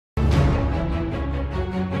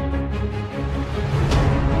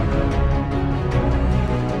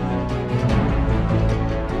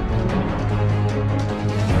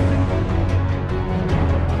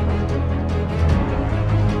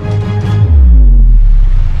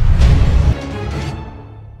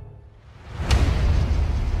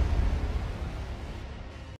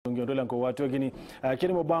ndula nko watu gini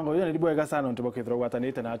kini mobango yona libwega sana ntuba kwithro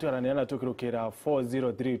watanite na atwara nena tukirukira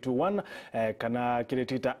 40321 kana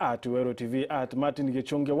kiretita @WeruTV @Martin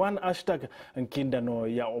Gichunge 1 #Nkindano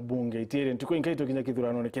ya Ubunge itire ntuko inkaito kinya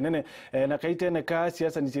kithurano kinene na kaitene ka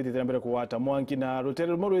siasa ni chiti mbere kuwata mwangi na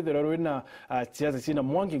rutere moru ithero rwina siasa sina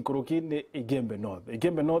mwangi nkuruki ni Igembe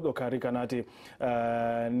North okarika nati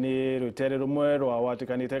ni rutere rumwe rwa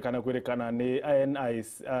watikanite kana kwirikana ni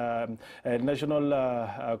NIS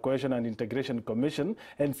National Cohesion and Integration Commission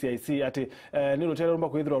NCIC ati ni rutere rumba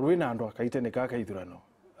kwithirwa rwina andu akaitene ka kaithurano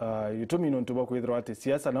yutumi no ntuba kwithirwa ati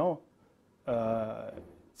siasa nao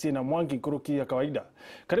sina mwangi kuruki ya kawaida.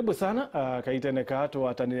 Karibu sana kaitene kato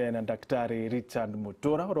watanile na Daktari Richard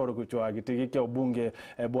Mutura ororo kuchwa gitigi kia ubunge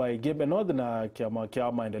bwa Igembe North na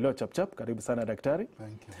kia maendeleo chap. Karibu sana daktari.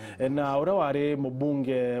 Thank you. Na urawari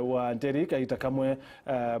mbunge wa Nteri kaita kamwe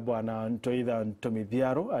bwana Ntoitha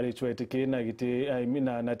Ntomithiaro alichwetiki na giti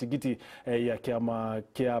na tigiti ya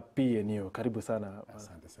kia PNU. Karibu sana.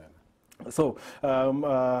 Asante sana. So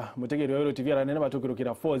mutegeri wa WeruTV aranene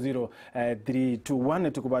batukirukira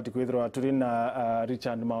 40321 tukubati kwithirwa turi na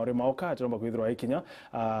Richard Maore Maoka turomba kwithirwa ikinya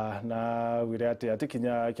na wirate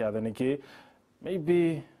atikinya kiathaniki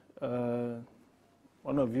maybe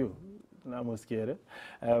one of you na musikiere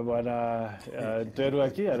bwana tweru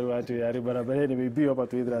aki ari barabara ni maybe hapa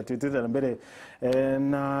tuithira titira mbere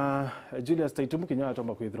na Julius Taitumu kinya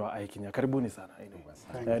atomba kwithirwa aikinya. Karibuni sana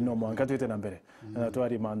no mwanga tuite na mbere na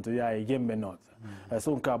twari mantu ya Igembe North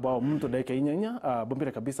so nkabao mtu dakika inyanya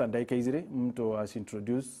bombire kabisa dakika izire mtu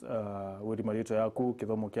introduce wodi marito yaku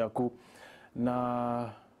kithomo kyaku na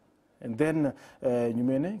and then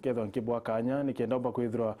nyumene ketho nkibwa kanya nikiendomba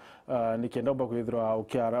kwithirwa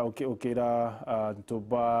ukira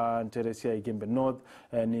tuba Teresia Igembe North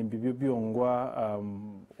ni bibiongwa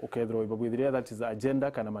ukethirwa ibabwithiria that is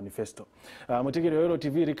agenda kana manifesto mutigiri wa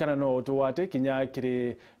WeruTV rikana no tuwate kinya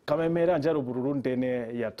kiri kamemera njaru bururu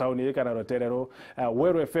ndene ya town kana roterero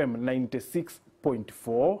Weru FM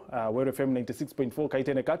 96.4 Weru FM 96.4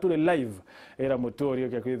 kaitene katule live era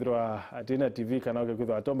motori ya kwithirwa atina TV kana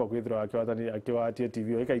kwithirwa atomba kwithirwa akiwa atie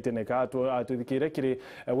TV kaitene katu atithikire kiri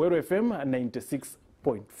Weru FM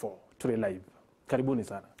 96.4 tule live. Karibuni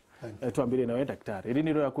sana. Tuambie na wewe daktari. Ili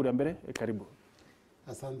nilo ya kuri mbere karibu.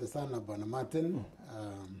 Asante sana bwana Martin.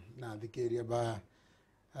 Na dhikiria ba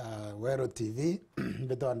WeruTV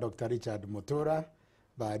beto Dr. Richard Mutura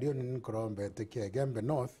baadio ni nkorombe tekia Igembe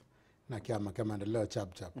North na kiama kama maendeleo chap.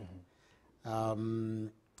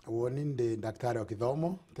 Woni ndi daktari wa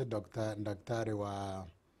kithomo te daktari wa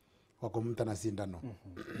kumta na sindano.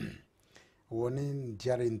 Woni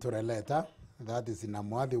njari nture leta that is in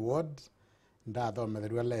Amwathi ward nda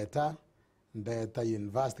thomethirwe leta ndeta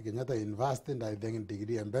university Kenyatta University nda ithengi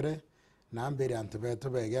degree mbere na mbere antu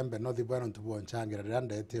betu Igembe North bwana ntuboncangira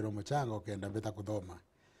randa etiro muchango kenda beta kuthoma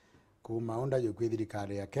kuma unda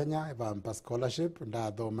yukwithirikari ya Kenya ivampa scholarship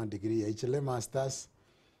nda thoma degree ya HL masters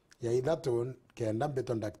ya ithatu kenda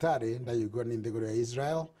beto daktari nda yugwa ni ndigoro ya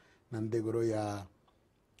Israel na ndigoro ya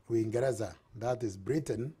Uingereza that is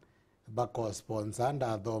Britain bako sponsor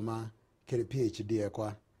nda thoma kiri PhD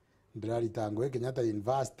ekwa ndiraritangwe Kenyatta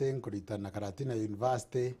University kuritana Karatina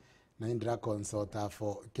University na indira consulta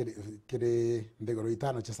for kiri ndigoro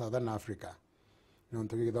itano cha Southern Africa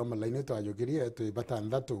nonto githoma laini to ajukirie to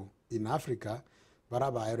batanthatu in Africa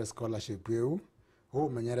baraba aero scholarship eu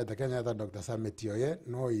menyere ta Kenyatta Dr. Summit yoye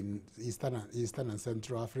no in Eastern and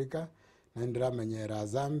Central Africa na indira menyera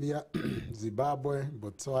Zambia Zimbabwe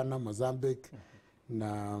Botswana Mozambique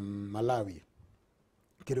na Malawi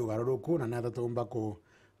kiri garuruku na nata tomba ko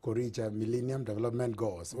reach Millennium Development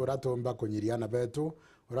Goals uratomba kunyiriana betu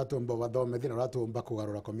uratomba wathomethina uratomba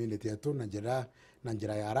kugarura community yetu na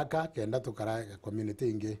njira ya haraka kenda tukara community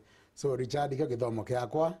ingi so Richard kyo githomo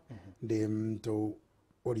kyakwa ndi mtu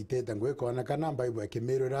uritete ngwikona kana Bible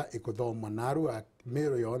ekimirura ikuthoma naru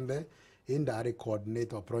Meru yonthe indari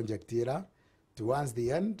coordinator project ira towards the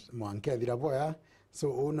end mwankethira boya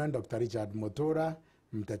so una Dr. Richard Mutura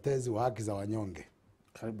mtetezi wa haki za wanyonge.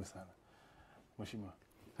 Karibu sana mheshimiwa.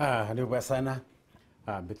 Ndio sana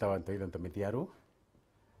bitawa Ntoitha Ntomithiaro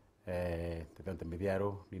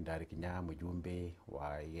Ntomithiaro ni ndari kinya mujumbe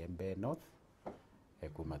wa Igembe North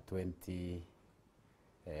kuma 2007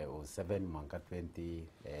 mwaka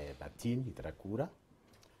 2013 itarakura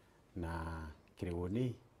na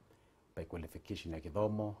kiriwoni by qualification ya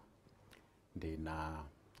kithomo ndi na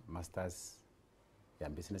masters ya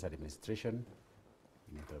business administration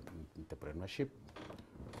entrepreneurship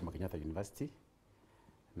kuma Kenyatta University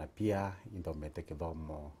na pia indomete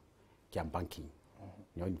kithomo kia banking.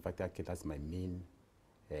 In fact, that's my main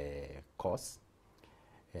course.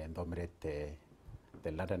 Ndomerete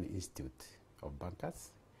the London Institute of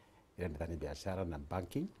Bankers, ila ndani biashara na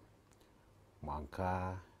banking,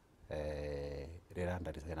 mwaka rera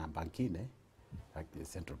ndari sana bankine, like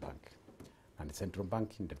central bank. Na the central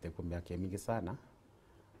bank ndio miaka mingi sana,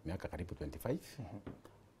 miaka karibu 25.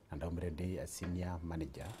 And I'm already a senior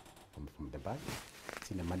manager from the bank.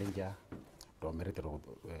 Senior manager, I'm already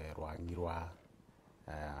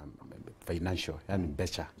financial, yani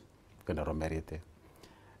mbecha, kwenda romerete.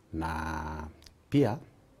 Na pia,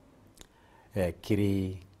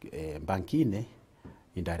 kiri bankine,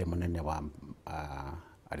 indari monene wa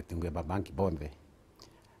alitingwe ba banki bonde,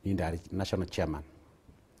 indari national chairman,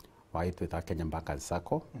 wa itu ita Kenya Bankers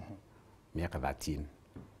Sacco, miaka 13.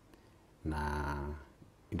 Na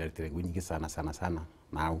indari tirengu nyingi sana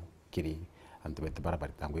now kiri antu wetu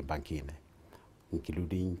barabara tangwe bankine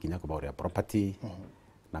including kinya kubauri property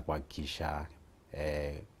na kuhakikisha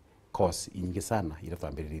cost nyingi sana ile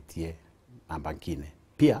tuambiritie na bankine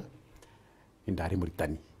pia indari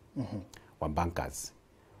muritani wa bankers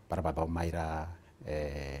barabara maira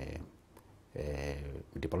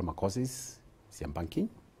diploma courses sia banking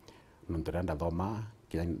nontoranda doma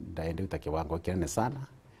kila ndaende utakiwango kirene sana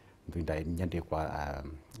ndio nyande kwa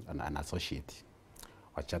an associate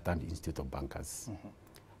wa Chartered Institute of Bankers.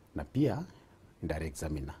 Na pia ndare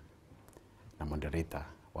examiner na moderator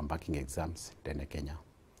wa banking exams tena Kenya.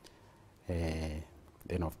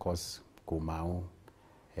 Then of course kumau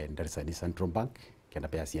ndare sani Central Bank kena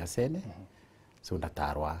pia siasene. So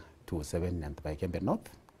ndatarwa 27 na Igembe North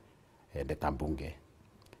ndeta Mbunge.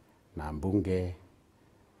 Na Mbunge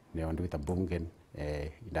ne wandu ita Mbunge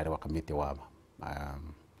ndare wa committee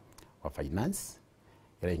wa finance,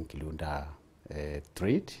 ila include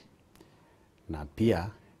trade, na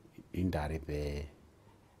pia indare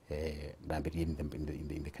ndabiri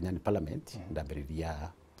in the Kenyan Parliament, ndabiri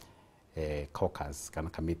ya caucus kana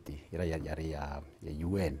committee, ila ya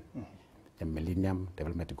UN, the Millennium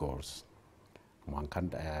Development Goals.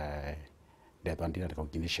 Mwankanda the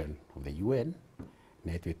recognition of the UN,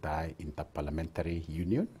 netwita Interparliamentary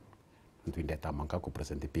Union, and ndeta manka ku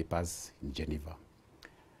present the papers in Geneva.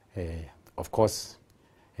 Of course,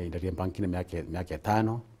 ndari banki na miaka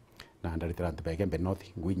 5 na ndari tira Igembe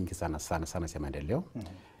North ngui nyingi sana sia maendeleo.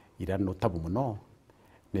 Ira no tabu muno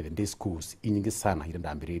ne the schools nyingi sana ira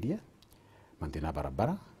ndambiriria mantena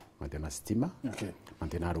barabara, mantena stima,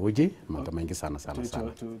 mantena roji, mantena mengi sana.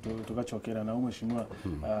 Tukachokera na mheshimiwa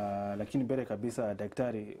lakini mbele kabisa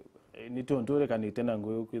daktari nito ndore kanitena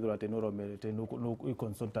ngoyo kwithura tenoro merete no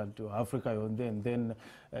consultant to Africa and then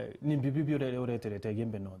ni bibibi ureterete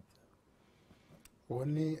Igembe North.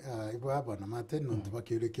 Woni ibo haba na mate no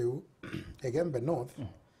tubakire keu Igembe North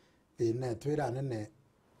ine twira nene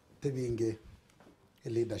tebinge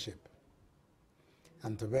leadership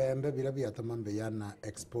antobembe bila bia tamambe yana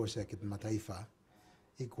exposure kimataifa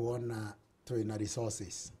ikuona tuina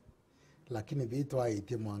resources lakini bitu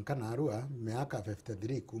aitie mwanka narua miaka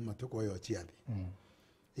 53 kuma tuko yo chiathi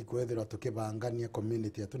ikwethira tukibangania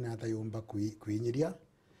community atu ne hata yumba kuinyiria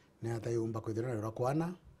ne hata yumba kwithira ro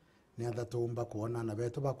kwana ne hata tumba kuona na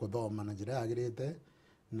betu ba kuthoma na njira yagirite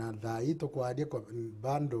na thai tukwarie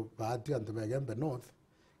bando baatu antu Igembe North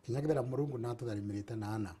kinyakithira murungu na tutarimirite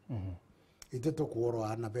na ana ite tukuoro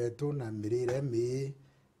ana betu na mirire mi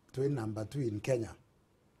twi number 2 in Kenya.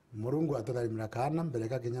 Murungu atutharimira kana mbere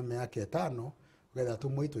ka Kenya miaka 5 ugetha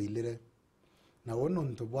tumwito ilire na wono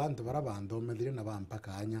ntubwantu barabando methire na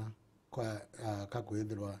bampakanya kwa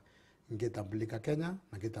kakwithirwa ngitambulika Kenya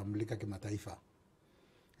na ngitambulika kimataifa.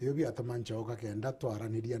 Iyo bi atamanchoka kenda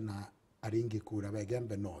twaraniria na aringi kura ba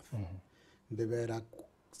Igembe North. Ndebera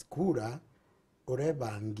kura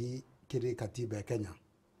urebangi kiri katiba ya Kenya.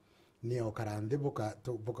 Niyo karande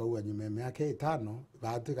boka uwa nyume miaka 5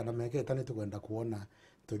 batu kana miaka 5 tukwenda kuona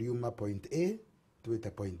turiuma point A tuite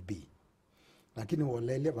point B. Lakini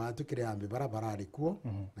wolele batu kire ambi barabara arikuo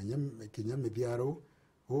na kinyame biaro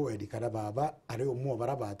ho edikara baba ari umwo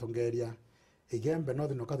barabara tongeria Igembe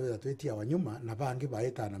North no katho twetia wanyuma na bangi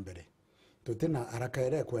baita na mbere tutena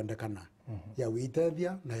arakaire kwendekana ya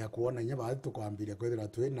witethia na ya kuona nya batu tukwambiria kwethira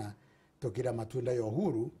twina tukira matunda ya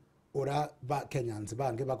uhuru ora ba Kenyans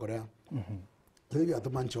bangi bakorea Tuyo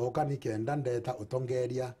atumanchoka ni kenda ndeta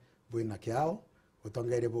utongeria bwina kiao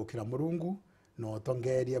utongeria bukira murungu no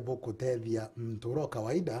utongeria bukutethia mturo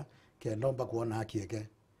kawaida kenda kuona hakieke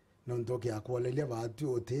no ndoki akwalelia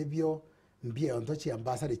batu otebio mbia ontochi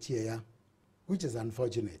ambassador chiya which is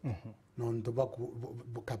unfortunate no ndoba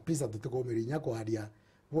kapisa tutukomirinya kwaria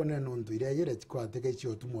wone no nduire yere kwa teke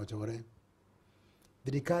chio tumochore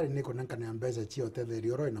dirikari niko nankana ambeza chio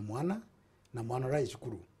tetherio roi na mwana rai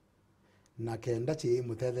shukuru na kenda chi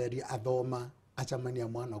mutetheri athoma achamania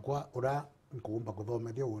mwana kwa ura nkuumba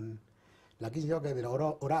kuthomethia un lakini yokethira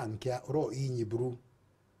urankia uro inyiburu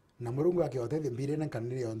na murungu akiotethi mbirine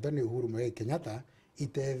kaniri onto ni Uhuru Muigai Kenyatta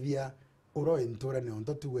itethia uro intura ni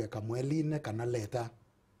onto tuwe kamweline kana leta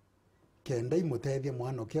kenda imutethia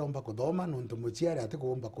mwana ukiomba kuthoma nuntu muciari ati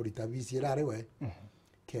kuumba kurita visi irari we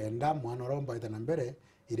kenda mwana uromba ita na mbere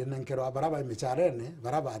irine nkero baraba imicharene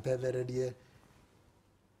baraba atethererie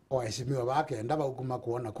oeshimiwa bakenda baukuma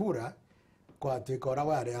kuona kura kwa twikora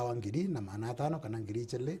wari awa 5,000 kana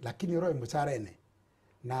 1,000 lakini uro imicharene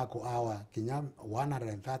nako awa kinya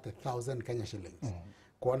 130,000 Kenya shillings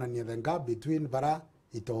kuona ni the gap between bara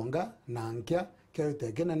itonga na nkia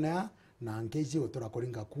keutekenenea na nkia ici utura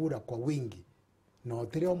kuringa kura kwa wingi no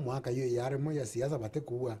tirio mwaka yo yare mo ya siasa bate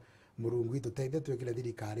kuwa murungu ituteithe twikire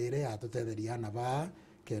thirikari ire atutetheria na ba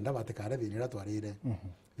kenda batikare thinira twarire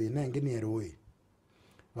thina ingi ni rui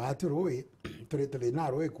batu rui turite thina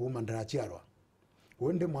rui kuma ndarachiarwa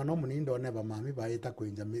wonde mwana munini ndone ba mami baita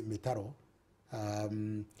kwinja mitaro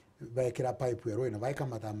baikira pipe ya rui na baika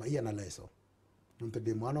matama iya na leso nuntu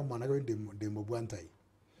ndi mwana go ndi mubwantai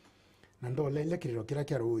na ndole ile kiriro kira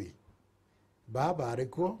kya rui baba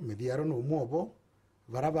ariko mithiaro no mwobo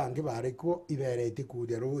barabangi bariko iberete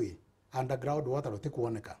kudia rui underground water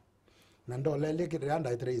utikuoneka na ndole ile kiriro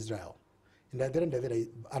ndaitire Israel ndaitire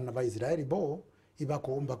anaba Israeli bo iba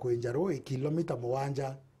kuumba kwenja rui kilomita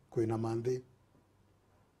 7 kwina manthi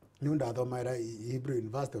nyunda thomera Hebrew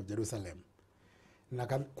University of Jerusalem na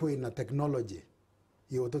kwina technology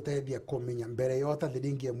yo tutethia kumenya mbere yota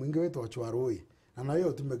thiringi mwingi wetu ochwa rui na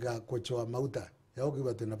nayo tumega kuchwa mauta yao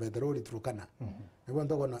kiba tuna petroli turukana niguo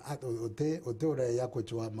ndogona ote ore ya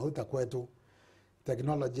kuchwa mauta kwetu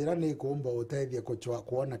technology rani kuumba utethia kuchwa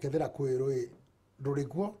kuona kethira kwi rui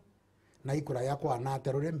rurikuo na ikura yakwa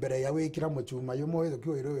anate ruri mbere ya wikira muchuma yumo hizo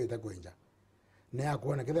kio rui itakwenja ne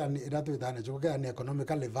akuona kethira iratu itane chuko ni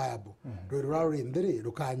economically viable ruri ndiri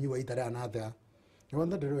rukanywa itare anate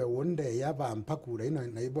Wanda dewe wonde ya bampakura ino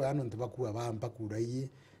na ibo yano ntibakuwa bampakura iyi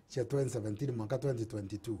cia 2017 mwaka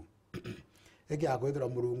 2022 eki akwethira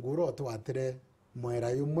murunguro twatire mwera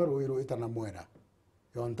yumwe ruiru itana mwera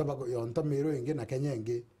yonta miru ingi na Kenya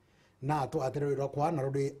ingi na twatire ruiru kwana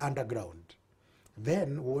ruri underground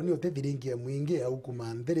then woni utithiringie mwingi ya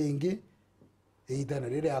ukuma nthiringi itana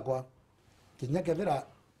rire akwa kinya kethira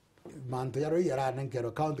manto ya rui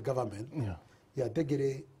yaranenkero county government ya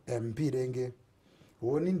tegire MP ringi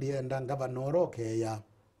woni ndienda ngavanoro keya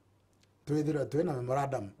twithira twina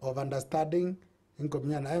memorandum of understanding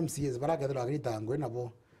inkomnya na MCS barakethira agitangwe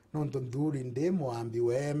nabo nonto nduri ndi mwambi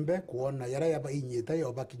wembe kuona yara yaba inyita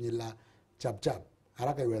yo bakinyila chap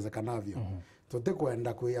haraka iwezekanavyo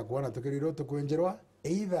tutikwenda kuya kuona tukiriro tukwenjerwa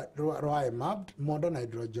either roe mapped modern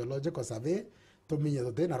hydrogeological survey tuminye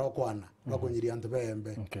tutina rokwana bakunyiria antu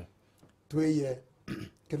bembe twiye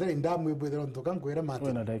kethira ndamu ibwithira ntukankwira mati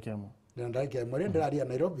wena daikemo ndake mwere ndiraria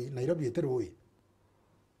Nairobi itirui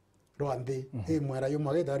rwandi mwera yo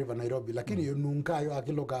mageta river Nairobi lakini yo nunca yo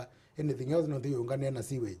akiloka anything else no thiyo ngane na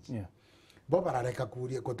sewage bo barareka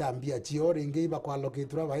kuria kutambia chio ringi iba kwa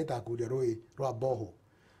lokitura baita kuria rui rwa boho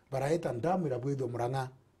baraita ndamu ira bwitho muranga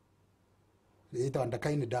ita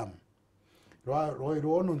ndakaini dam rwa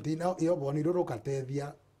no ntina yo boni ro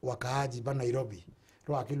katethia wakaaji ba Nairobi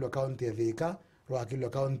rwa kilo county ya Thika rwa kilo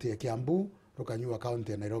county ya Kiambu rukanyua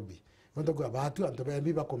county ya Nairobi Wanda kwa batu anto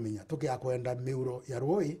bembi bakomenya tukia kwenda Meru ya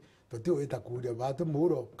roi tutio itakuria batu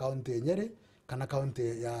Meru county ya Nyeri kana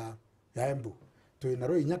county ya Embu tuina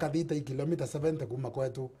roi nyaka thita kilomita 70 kuma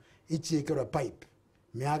kwetu ichiikirwa pipe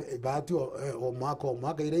batu o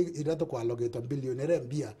mwaka ire to kwa logeto bilioni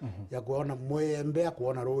mbia ya kuona mwembe ya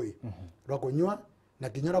kuona roi ro kunywa na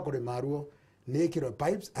kinyora kuri maruo ni ikirwa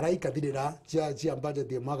pipes araikathirira cia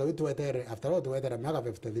budget ya mwaka witu wetere after all wetere mwaka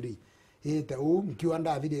 53 ite mkiwa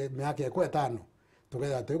ndathire miaka ekwe 5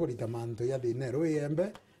 tugetha twigurita manto ya thine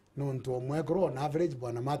ruyembe nuntu omwekro on average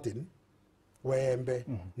bwana Martin wembe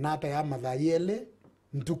nata ya mathaa yele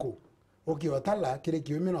ntuku ukiotala kire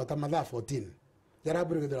kiumina ota mathaa 14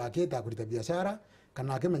 yaraburi githira akita kurita biashara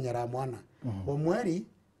kana akimenyera mwana omweri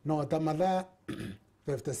no ota mathaa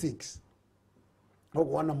 56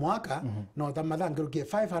 ogwana mwaka no ota mathaa ngirukie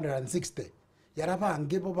 560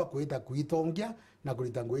 yarabange bo bakwita kuitongia na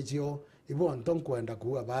kurita ngwichio ibo ntonkwenda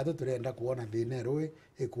kuwa bado turenda kuona thine rui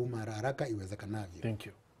ikuma haraka iwezekanavyo. Thank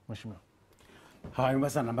you mheshimiwa. Hai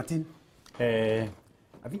sana Martin. I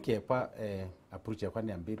think kwa approach kwa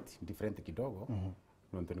ni a bit different kidogo.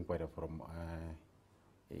 Nonto ni kwa from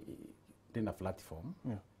dina platform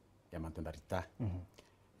ya matunda rita.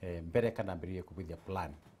 Mbere kana mbere kubithia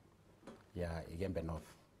plan ya Igembe North.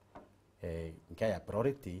 Nkaya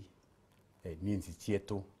priority ninsi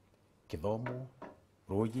chietu kithomo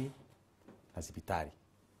rogi na sipitari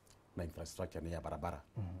na infrastructure ya barabara.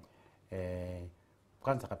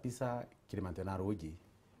 Kwanza kabisa Kilimanjaro uji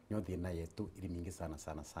nyothi na yetu ili mingi sana.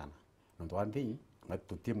 Ndo wandi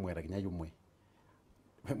tutie mwera kinya yumwe.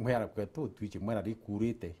 Mwera kwetu tuichi mwera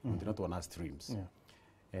rikurite ndino tuona streams.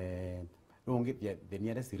 Nonge the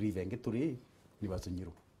nearest river ngeturi ni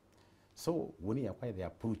Wasunyiru. So woni ya kwa the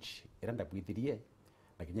approach iranda bwithirie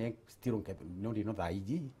lakini still ndio no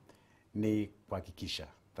thaiji ni kuhakikisha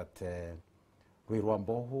that rwirwa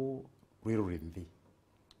mboho rwirurithi.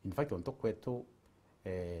 In fact on kwetu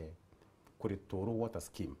kuri toro water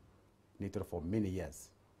scheme nature for many years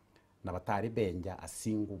na batari benja a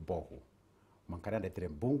single boho mankara ndetere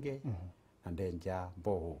mbunge na ndenja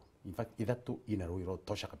boho. In fact ithatu ina rwiro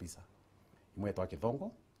tosha kabisa. Imwe twa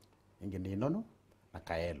Kithongo, ingi ni Nono na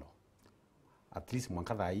Kaelo. At least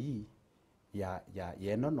mwankatha hii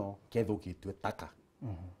ya Nono kethukitwe taka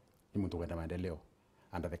ni muntu wenda maendeleo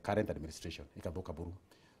under the current administration ikathuka buru.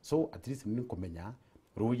 So at least ni kumenya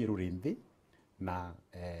ruyi rurinthi na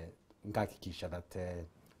ngakikisha that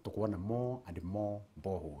tukuona more and more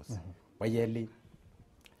boreholes. Wayeli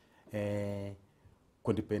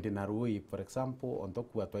kundipende na ruyi, for example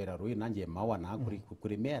ontoku atwaira ruyi nanje mawa na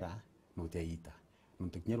kurimera nuteita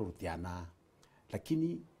nuntukinyero rutiana,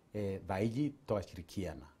 lakini thaiji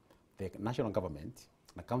twashirikiana the national government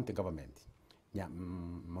na county government ya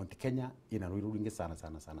Mount Kenya ina ruiruringi sana.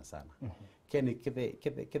 Kene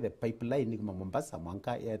kede pipeline kuma Mombasa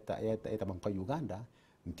mwanka eta mwanka Uganda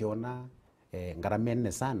ntiona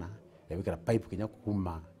ngaramene sana ya wikira pipe Kenya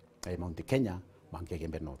kuma Mount Kenya mwanka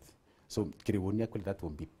Igembe North. So kiriwonia kweli that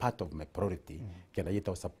will be part of my priority kena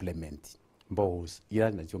yeta supplement bows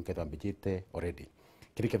ira na jonke tambijite already.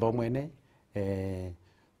 Kirike mwene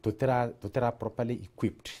tutera properly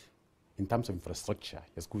equipped in terms of infrastructure.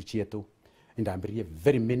 Ya school chietu indambirie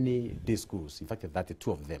very many day schools, in fact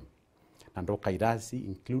 32 of them. And kairasi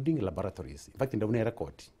including laboratories. In fact in the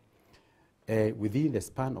record within the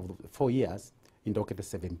span of 4 years indokete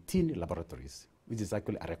 17 laboratories, which is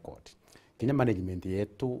actually a record. Kenya management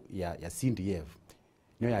yetu ya CDF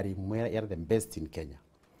nyo yari mwera the best in Kenya.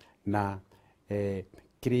 Na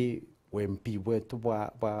kiri WMP wetu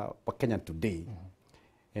wa Kenya today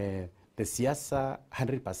the siasa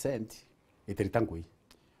 100% iteritangui.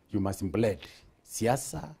 You must blend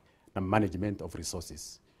siasa na management of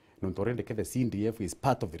resources. Nontorende ke the CDF is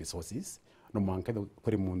part of the resources. No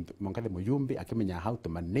mwankade muyumbi akimenya how to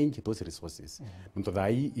manage those resources.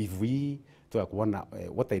 Nontothai if we to kuona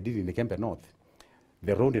what I did in the Igembe North,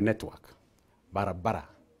 the road network, barabara,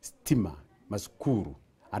 stima, masukuru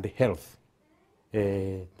and health.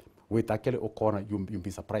 Witakele okona you'll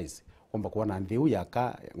be surprised kwamba kuona ndeu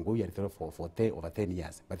yaka nguya for over 10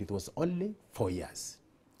 years, but it was only 4 years.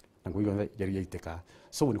 Nguyo yari yiteka.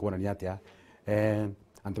 So ni kuona ni atia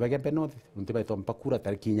antibage North untiba to mpakura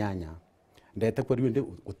tariki nyanya ndete kwa riwende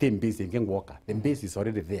utembezi ngengwoka. The base is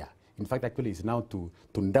already there. In fact actually is now to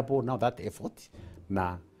double now that effort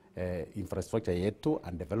na infrastructure yetu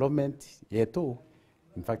and development yetu.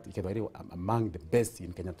 In fact, it's among the best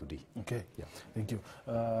in Kenya today. Okay, yeah. Thank you.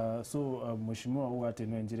 So, mheshimiwa uate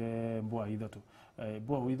nwenjire mboa idatu.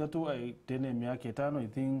 Mboa idatu tene miaka 5, I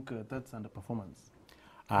think that's under performance.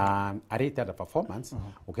 Arete under performance,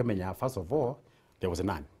 ukemenya first of all, there was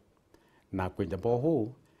none. Na kwenye mboa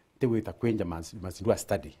huu, tewita kwenye must do a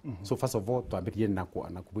study. So first of all, tuambirie na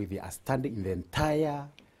kubithi a study in the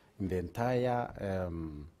entire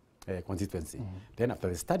constituency. Then after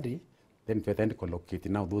the study, then we then collocate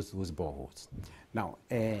now those boreholes. Now,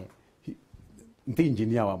 the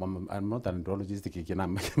engineer, I'm not an hydrologist,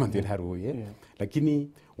 lakini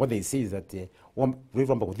what they say is that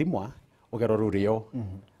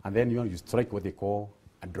and then you strike what they call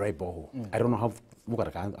a dry borehole. I don't know how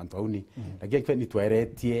Antoine, again,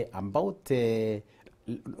 it about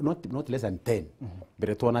not less than 10,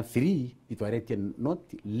 but to 3, it not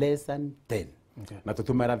less than 10. Na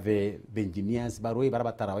tutumara the engineers baroi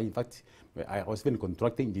barabara. In fact, I was even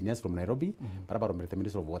contracting engineers from Nairobi barabara the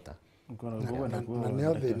Minister of Water.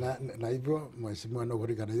 Na hivyo mheshimiwa no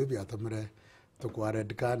kuri kana yubi atamre tukwa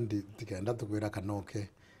red card tikenda tukwira kanoke.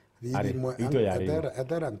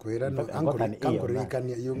 Atera nkwira no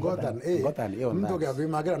ankurikania you got an A. Mtu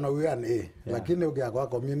gyakuimagira no we an A. Lakini ugyakwa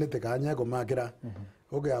community kanya kumagira.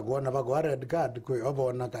 Ugyakwa na bagwa red card kwe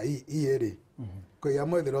obona ka iri. Kwa ya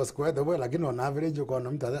mwezi los kwa the lakini on average uko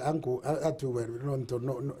na mta anku atuwe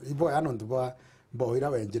no ibo ano ntwa boira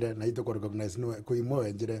wenjire na ito ko recognize no kuimo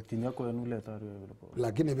wenjire kinyako enule tari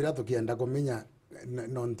lakini bila tukienda kuminya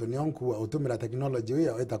no ntonionku utumira technology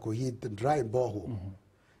hiyo eta ku hit dry borehole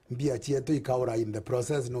mbia chietu ikaura in the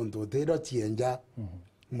process no ntotero chienja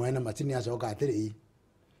mwena machini acoka atiri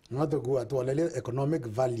Ngoto kuwa tuolele economic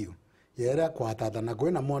value. Yera kwa tata na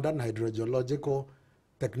kwena modern hydrogeological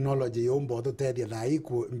technology yombo to tedia thai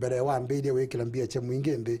ku mbere wa mbere we kilambia che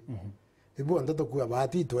mwingende. Ibu ndoto kuwa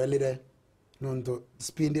bahati tuelire nonto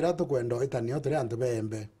spindira to kwendo itani otore anto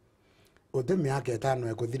bembe. Ote miaka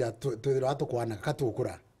 5 ekuthira tuthira atukwana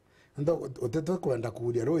katukura. Ndo oteto kwenda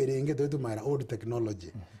kuria roi ringi tutumara old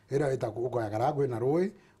technology. Era itakuko yakarago na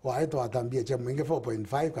roi wa ito atambia che mwinge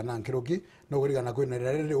 4.5 kana nkiruki no guriga na kwina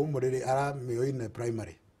rere umurire ara mioine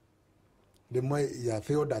primary. Rimwe ya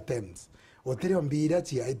failed attempts. Otire mbira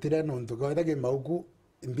chia itire nonto goita ke mauku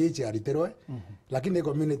mbichi ariterwe lakini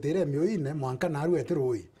community ire mioine mwanka naru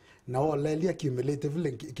etiroi. Na olelia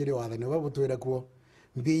cumulatively kiri wathani wa butwira kuo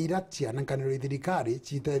mbira chia nankaniro thirikari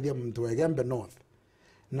chitethia muntu wa Igembe North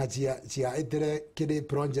na chia itire kiri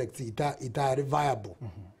projects ita viable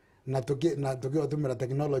na tuki otumira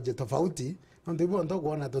technology tofauti ndio hivyo ndo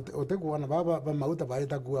kuona utekuona baba mauta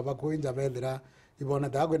baita kuwa bakoinja bethira ibona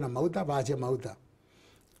tagwe na mauta bache mauta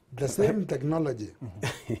the same technology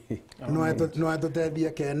no atotethia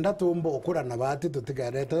kenda tumbo okura na bati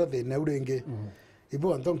tutigareta thine uringi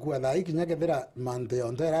ibo ndo kuwa thai kinya kethira mante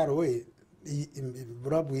ontera roi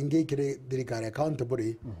burabu ingi kire thirikari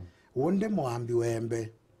accountable wonde mwambi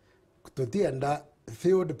wembe tutienda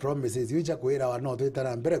field promises wicha kwira wa no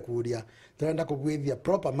twitara mbere kuria twenda kubwithia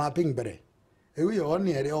proper mapping mbere eyo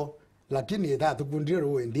oni ereo lakini tatu kundire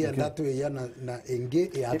roi ndienda tuya na ingi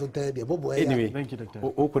ya tutethia bobo ya anyway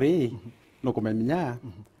ukuri no kumenya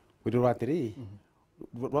wirwa atiri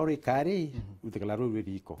rori kari utikala roi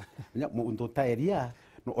riko nya muntu taeria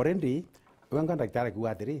no already wanga daktari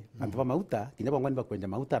kwa atiri antu mauta kinya bangwani bakwenja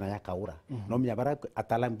mauta na yakaura no mya bara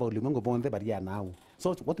atalam bo limongo bonde baria now.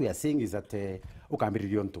 So what we are saying is that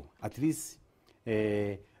ukambiririo ntu at least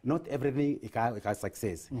not everything ika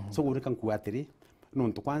success. So we can kuatiri no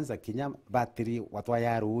ntu kwanza kinya batiri watu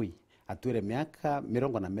ya rui atwire miaka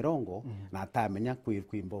mirongo na atamenya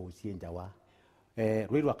kwimbo ucienja wa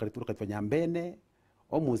rui rwakaritura katwanya mbene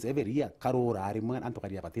almost every year karora ari mwana antu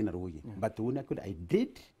karia batina rui but una could I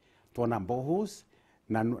did tona bohus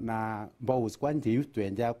na bohus kwanje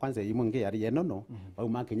yutwenja kwanza imunge yari yenono au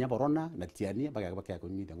makenya borona na tiania baka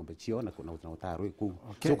kunyida ngombe chio na kuna utaru ku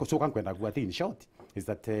so kan kwenda ku in short is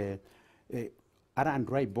that ara and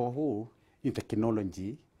right bohu in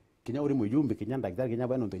technology kinya uri muyumbi kinya ndagdar kinya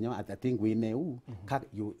bano ntenya atingu ineu ka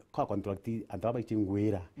you ka contract andaba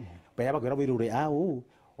chingwira baya bakwira birure au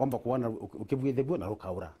omba kuona ukibwithe bona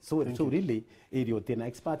rukaura so really area tena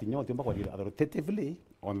expert nyote omba kwa authoritatively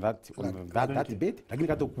on that bit lakini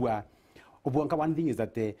katokua obwanka one thing is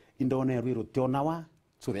that indone rwiro tionawa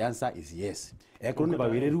so the answer is yes ekrone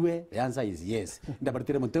bawireruwe the answer is yes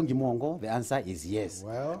ndabartire montongi mongo the answer is yes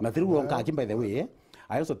na through onka by the way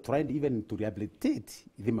I also tried even to rehabilitate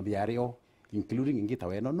the mabiario including ingita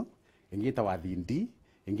wenono ingita wathindi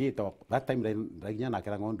ingita that time raginya na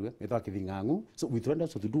kera ngondwe metwa kithingangu so we tried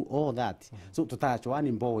also to do all that so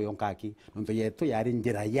tutachwani mbowe onkaki nto yetu yari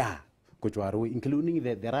njira ya kuchwaru including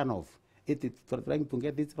the runoff trying to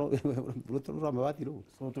get this from Watiro.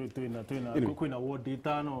 So tuina ward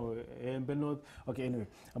itano Embu North. Okay, anyway,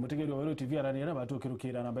 amutegeri wa WeruTV aranira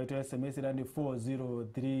batukirukira namba yetu SMS randi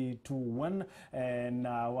 40321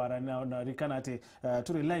 na warana na rikanate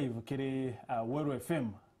turi live kiri Weru FM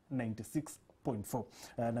 96.4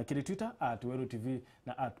 na kiri Twitter @WeruTV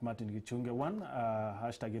na @MartinGichunge1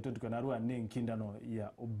 hashtag yetu tuko narua ni Nkindano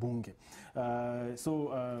ya Ubunge.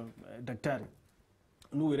 So daktari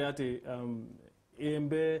nuwire ati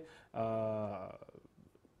embe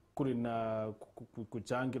kuri na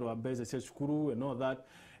kuchangirwa mbeza cia cukuru and all that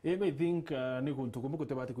embe I think ni kuntu kumbuko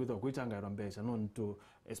tebati kwitwa kuchangirwa mbeza no nto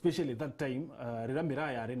especially that time rira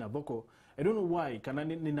miraya ari na thoko I don't know why kana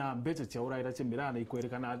ni na mbeza cia uraira cia mirana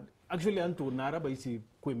ikwerekana actually antu na araba isi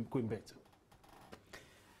kwembeza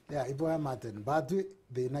ibo Martin batu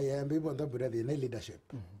thina yembe ibo ndabura thina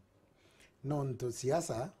leadership no nto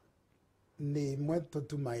siasa ni mweto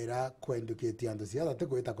tumaira kueducate andu siasa te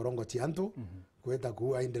kwita korongo chi antu kwita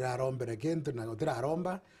ku aindira rombere kentu na gotira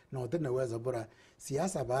romba no te naweza bora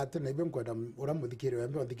siasa batu na ibe kwenda ura muthikiri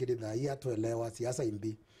wembe othikiri thai atwelewa siasa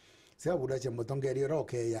imbi sia buda che mutongeri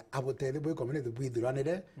roke ya abotele boy community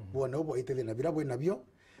bwithuranire bona ubo itele na birabo nabyo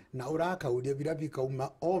na ura kaudia birabi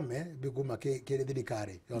kauma ome biguma kere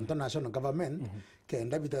thirikari international government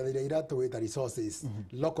kenda bitadire ira to with resources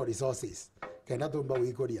local resources kenda tumba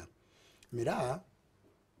wikoria mira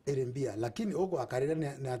erimbia lakini ogo akarira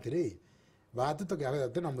ne atiri batu to kya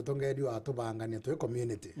tena mutongeri wa tubangania to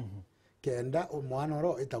community kenda omwana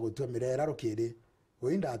ro itagutua mirera rukiri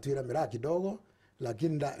winda atwira mira kidogo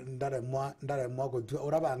lakini ndare mwa gutua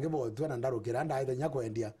urabange botua na ndarukira ndaithe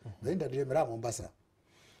nyakwendia ndinda dire mira Mombasa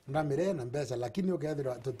ndamire na mbeca lakini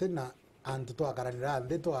ukethira tutena antu twakaranira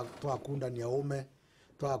nthi twakundania ume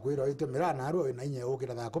twakwira itwe mirana aru ina inye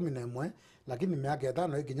ukira thaa 11 lakini miaka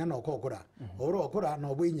 5 ikinya no kokura oro okura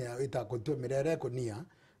no bwinye itakutwe mirere kunia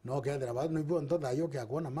no kethira ba no ibon totha yo kya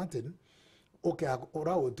kuona Martin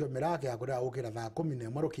ora utwe mirake akura ukira thaa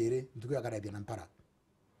 11 rukiri ntuku yakarethia na mpara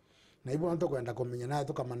na ibon to kwenda kumenya na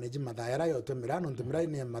tukamanage mathaera yo twe mirano ntumira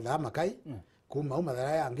ni mathaa makai kuma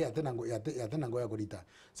mathaera yange atena ngo ya kurita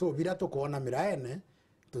so vira tukuona miraene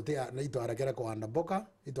tutia na itwarekera kuanda boka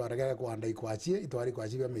itwarekera kuanda ikwachie itwari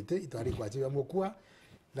kwachie mite itwari kwachie mukua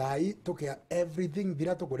thai tukia everything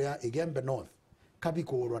vira tukuria Igembe North kabi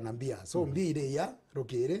kurwa na mbia so mbire ya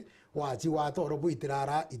rukire wachi watoro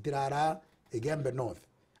itirara Igembe North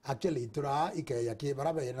actually itura ikeya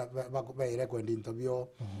kibara baire kwenda interview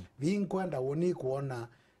vinkwenda woni kuona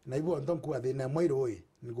na ibo ntonku athina moiroi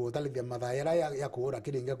ngutalithia mathaera ya kuura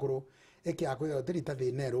kiringe kuru eke akwyo tirita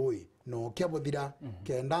thine roi no kiabuthira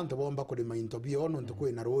kenda ntu bomba kurima interview no ntu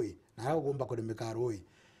kwina roi na ya gomba kurimika roi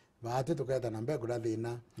baate tuketa na mbe kura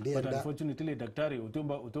thina ndienda but unfortunately daktari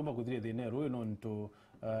utomba kuthire thine roi no ntu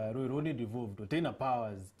roi roni devolved tena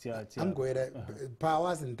powers cha angwere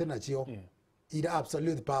powers ntena chio ida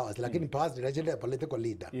absolute powers lakini powers directly political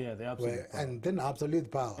leader the absolute and then absolute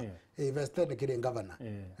power invested kiri governor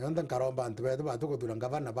yonda karomba antu betu batukutura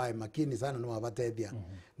governor bai makini sana no abatethia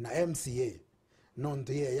na MCA no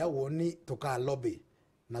ntie ya woni tuka lobby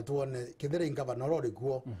na tuone kithire governor rori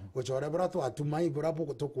kuo uchore bra tu atumai bra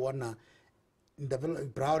tukuona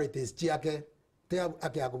develop priorities chiake te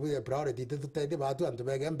ake akubuye priority te batu antu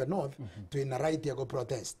Igembe North twina right ya go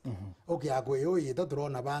protest okay akweyo yita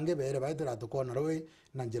turona bange bere baitira tukona roi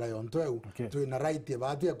na njira yontweu twina right ya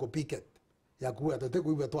batu ya go picket ya kuwa tote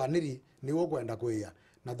kuiba twaniri ni wo kwenda kuya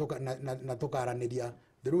na tukaraniria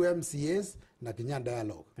through MCAs na kinya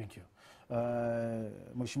dialogue. Thank you.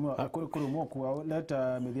 Mheshimiwa Kurumoku, let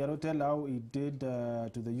Mithiaro tell how he did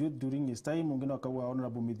to the youth during his time. Mungino akawa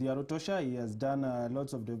Honorable Mithiaro Tosha. He has done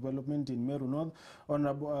lots of development in Meru North.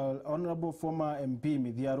 Honorable former MP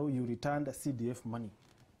Mithiaro, you returned CDF money.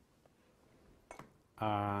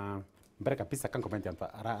 Mbere kabisa kan comment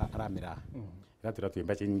anta aramira. Gatira tu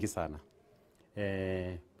mbecha nyingi sana.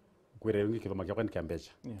 Kwere wingi kithoma kya kwenda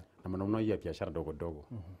mbecha. Na mnono ya biashara dogo dogo.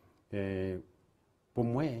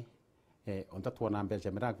 Pomwe onta tuona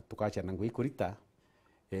mbecha mira tukacha nangu ikurita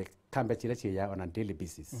kambe chile ya on a daily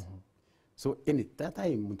basis so any that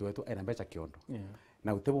time mtu wetu ana mbecha kiondo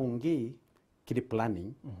na utebungi kili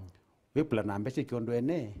planning we plan mbecha kiondo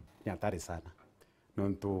ene ni hatari sana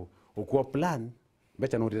nonto ukuwa plan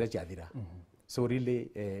mbecha no rira chathira so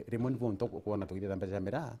really remoni bonto kuona tukida mbecha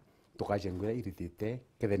mira tukacha ngura iritite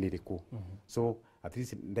ketheniriku so at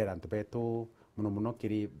least ndera ntubeto muno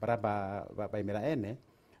kiri baraba baimera ene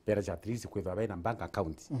bera cha trisi kwetha baina bank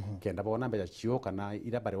account kenda bona mbecha chio kana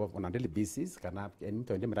ira bare on a daily basis kana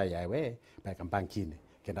mtu ende mira yawe ba bankine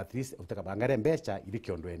kenda trisi utaka bangare mbecha ili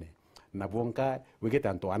kiondwene na bonka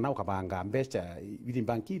wigeta nto ana ukabanga mbecha ili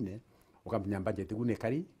bankine ukamnya budget gune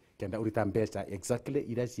kari kenda urita mbecha exactly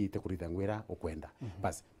ira si te kurita ngwera okwenda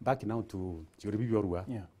bas back now to review rua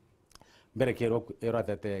mbere kero era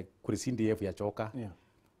tete kuri CDF ya choka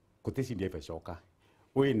kuti CDF ya choka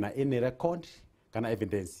wina in record kana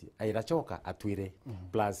evidence aira choka atwire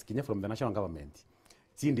plus kinya from the national government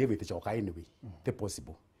CDF ite choka anyway the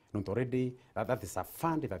possible not already that is a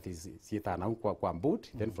fund that is sieta na kwa board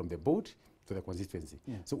then from the board to the constituency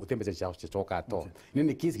so utembe cha choka ato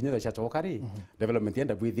nini kisi kinya cha choka ri development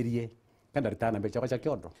yenda bwithirie kanda ritana mbe cha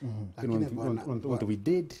kiondo we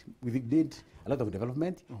did a lot of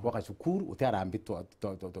development wakachukuru utarambi to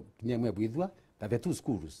nyemwe bwithwa that the two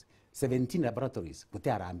schools 17 laboratories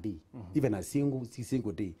utarambi even a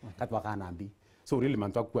single day katwa kanambi so really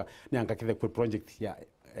mantwa kwa nyanga kithe project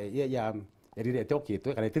ya erirete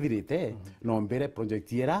okitwe kana tithirite no mbere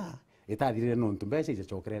project yera etathirire no ntumbesha icha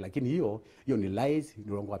chokere lakini hiyo ni lies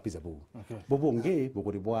ni rongo apiza bubu bubunge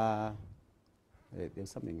bukuribwa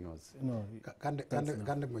there's something else no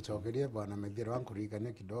kande mchokerie bwana Mithiaro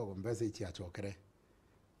wankurigania kidogo mbese ichi achokere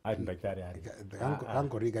daktari ari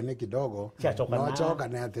ankurigania kidogo no choka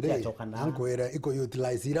na atiri ankwira iko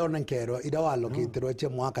utilize ira ona nkero ira walokitirwo che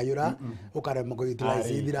mwaka yura ukarema ko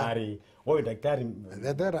utilize ira ari oyo daktari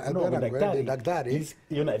daktari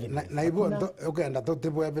na ibo ukenda to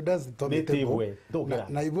tipo evidence to tipo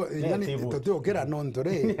na ibo yani to te okera non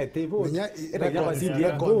tore nya ira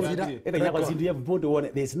CDF board one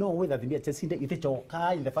there's no way that the CDF ite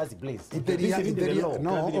choka in the first place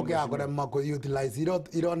no okay akora mako utilize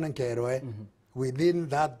ira ona nkero within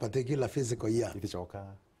that particular physical year ite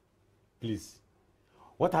choka please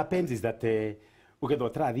what happens is that ukethwa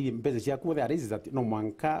trathi mbeca ciaku there is that no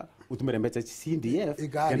mwanka utumire mbeca CDF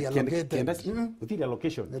Ikari allocated. utiri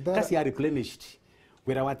allocation kasi are replenished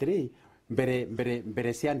where watiri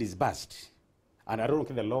mbere cia disbursed and I don't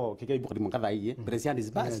know the law kike ibu kadi mwanka thai mbere cia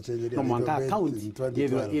disbursed no mwanka account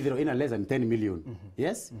either in a less than 10 million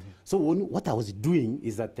yes so what I was doing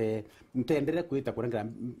is that ntendere kuita kuranga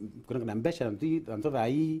mbeca nto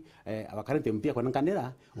thai abakarente mpia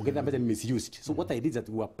kwananganira uketha mbeca misused so what I did is that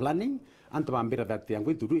we were planning and to ambira that they are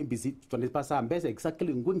going to do MBC 20% best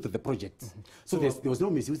exactly going to the project. So there was no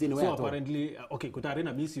misuse anywhere so at all. Apparently, okay,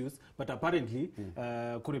 kutarena misuse, but apparently,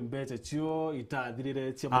 kurimbecha chio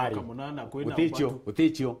itadhirire chemaka monana kwena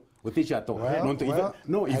Uticho at all.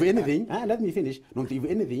 No, if anything, let me finish. Not if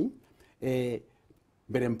anything,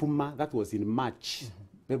 Berempuma, that was in March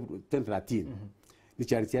 2013. The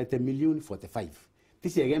charity at $1,045,000.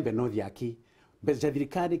 This is again no diaki. But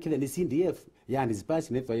Jadirikari kile ni CDF ya and his bus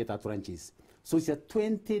network yet at ranches. So it's a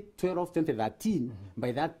 2012, 2013.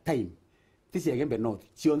 By that time, this is again not.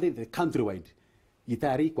 She only the countrywide.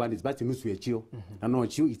 Itari kwa his bus nusu yechio. Na no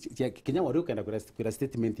chio Kenya waru kana kwa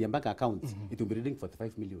statement ya bank account. It will be reading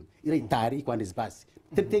 45 million. Ila itari kwa his bus.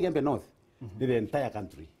 Take again north. The entire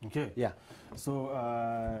country. Okay. Yeah. So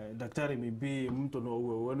daktari maybe mtu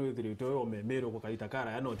no wano ithiri to me Meru ko kaita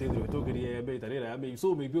kara ano tethiri to kirie be tarira ya me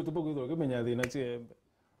so maybe to poko to kemenya thina chie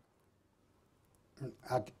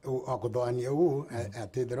akudhani u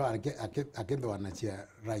atethiro akithwana chia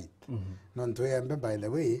right no ntwembe by the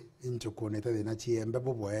way inchukunete thina chiembe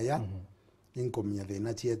boboya inkomia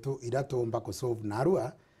thina chietu ira tumba ku solve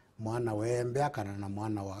narua mwana wembe akana na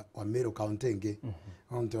mwana wa Meru county ngi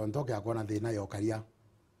onto ntoke akona thina yokaria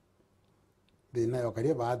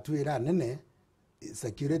batwira nene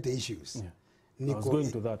security issues. Yeah. I was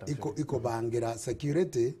going to that. Iko bangira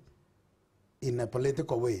security in a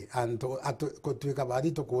political way and kutwika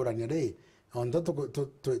badi to kurania dei ondo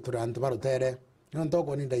to rantu barutere nonto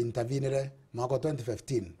ko ninda intervenire mako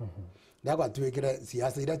 2015 ndakwa twikire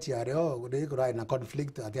siasa ira chiareo de kurai na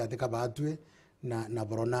conflict ati kabatwe na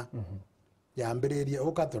borona yambiririe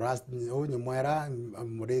ukatrust unyumwera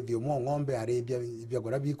murethio mo ngombe arethia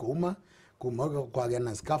byagora bikuma kuma kwagya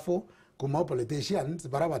na scaffold kuma politicians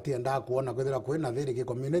bara batienda kuona kwethira kwina thiriki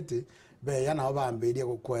community be yana obambirie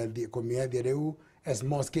kumiethia riu a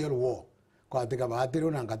small scale war kwatika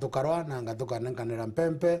batiru na ngatukarwa na ngatukanenkanira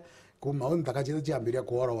mpempe kuma untaka chitu chiambirie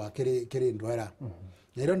kuorwa kiri ndwera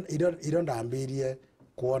iro ndambirie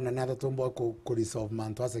kuona na tumbo ku resolve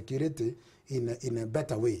manto security in a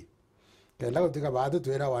better way kenda gutika batu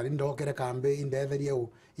twira wari ndokere kambe indetherie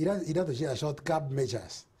ira tushia shortcut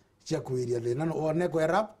measures chia kuiria thina no one ko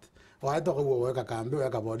erupt waito ko weka kambe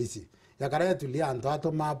weka polisi yakare tulia anto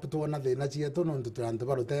ato map tuona thina chietu no ntuturantu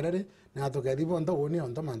baruterere na tukethi bonto woni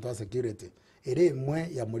onto manto security iri imwe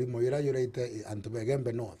ya murimo ira yurite antu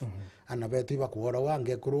begembe north anabetu iba kuora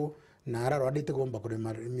wange kuru na ara rwadite gomba kuri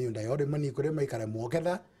miunda yore mani kuri maikare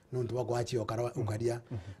mwoketha no ntu bakwachi okara ukaria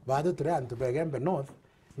bado ture antu begembe north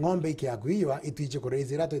ngombe ikiakuiwa itiche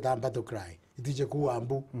kureizira tutamba to cry itiche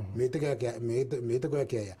kuambu mete kwa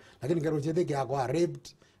kea lakini ngero chete kia kwa raped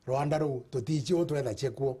Rwanda ru tutiche otwetha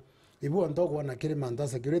chekuo ibu onto kuona kiri manta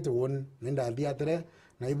security won nenda thiatere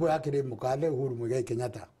na ibu yakire mukathe Uhuru Muigai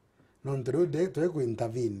Kenyatta no nturu de twe ku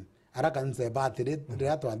intervene ara kanse batire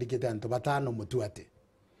ria twandikite antu batano mutuate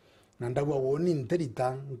na ndagwa woni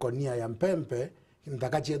nterita nkonia ya mpempe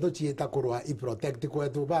ndakachieto chieta kurwa i protect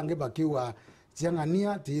kwetu bange bakiwa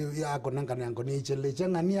chiangania ti yako nangana yango ni chele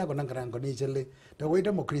chiangania ko nangana yango ni chele to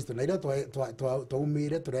wita mo Kristo na ira to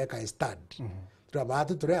umire tureka stad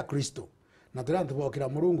turabatu turea Kristo na turea ntubokira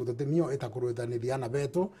Murungu tutemio etakurutanithia na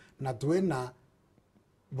beto na twena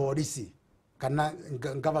borisi kana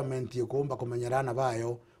government yokumba kumenyerana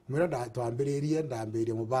bayo umira twambiririe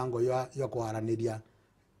ndambirie mubango yo kwaraniria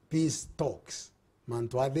peace talks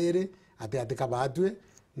mantu athere ate kabatwe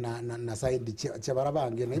na side cha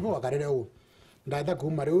barabange na ibo wakarere u ndaita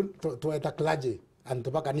kuma riu tweta clergy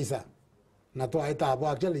antu bakanisa na twaita abo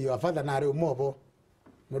actually your father na riu mobo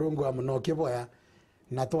Murungu amunokie boya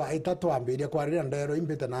na twaita twambirie kwarira ndero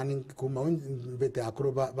imbete nani kuma imbete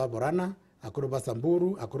akuru baborana akuru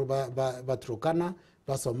basamburu akuru batrukana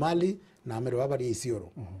basomali na Meru bari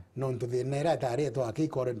Isiolo no ntuthina tari to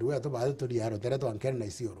akikore nduwe to ba turiaro tere to ankene na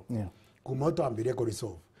Isiolo kuma twambirie ko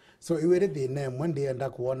resolve so iwere thina mwende enda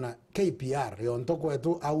kuona KPR yonto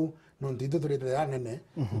kwetu au no ntito turite anene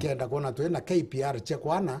kenda kuona twena KPR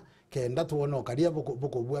chekwana kenda tuona okaria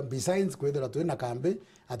bukubua besides kwethira twena kambe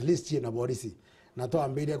at least china borisi na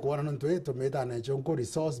twambirie kuona no ntwe tumeta na chonko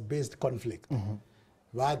resource based conflict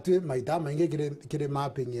batwe maita mainge kire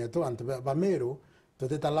mapping yetu antu ba Meru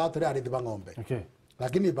tuteta la tore ari bangombe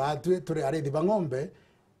lakini batwe turi arithi ba ng'ombe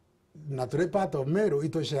na turi part of Meru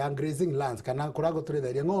ito share grazing lands kana kurago turi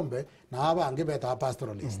theria ng'ombe na abange beta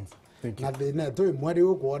pastoralist na thina tu mweri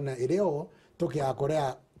ukuona ireo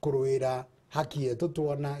tukiakorea kuruira haki yetu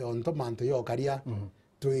tuona onto manto yokaria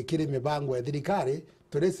tuikire mibango ya thirikari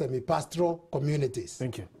turi semi pastoral communities.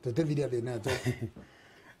 Thank you. Tutithiria thina tu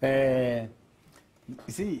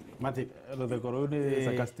see Mate, the corona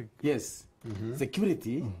sarcastic. Yes.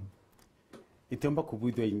 Security itiomba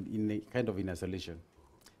kubudwa in a kind of in isolation.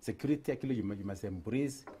 Security actually you must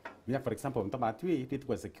embrace. For example, mtamatwi it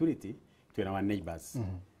was security to our neighbors.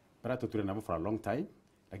 But to na for a long time,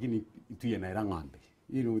 lakini itu yana ng'ombe.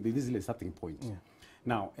 You know, this is a starting point.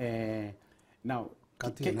 Now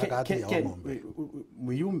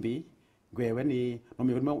muyumbi gwewe ni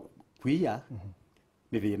no kuia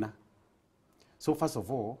ni thina. So first of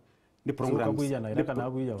all, the programs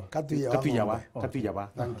katuyawa.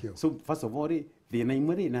 Thank you. So first of all, the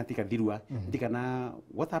naimuri na tikadirua dikana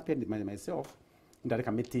what happened myself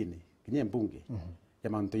ndareka mitini kinye mbunge ya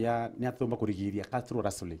manto ya nyathomba kurigiria cultural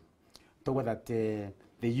wrestling to that the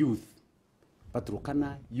youth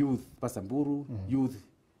patrokana youth pasamburu youth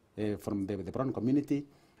from the brown community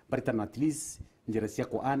but at least njira cia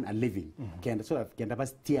ko earn a living so that can never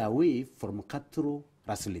stay away from cultural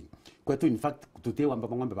wrestling kwetu in fact tutewa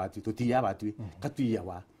ng'ombe batu tutia batu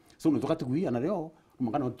katuyawa so nutoka tuguia na leo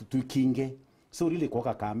mangano tukinge so really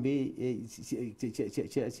kwa kambi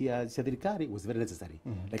serikali was very necessary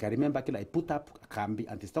like I remember kila I put up a kambi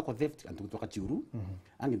anti-stock theft and kutoka churu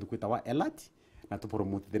angi tukwita wa alert na to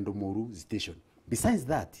promote the Ndomoru station. Besides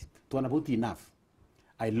that to about enough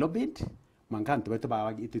I lobbied manganto beto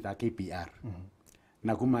ba itu ta KPR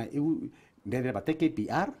na kuma ndere ba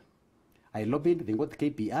KPR I lobbied they got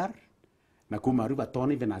KPR na kuma ruba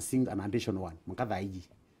toni even a sing an additional one mkadha iji.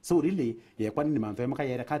 So really ya kwani ni mambo yamaka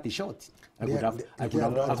ya kati short I would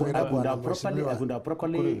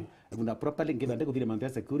have properly given the good amount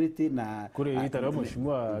of security na kuri itara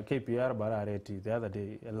mheshimiwa KPR barareti the other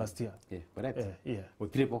day last year yeah o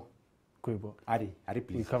triple kuibo ari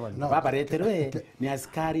please baba reterwe ni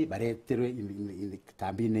askari bareterwe in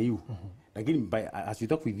kambi na you lakini as you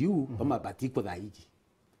talk with you kama batiko da hiji.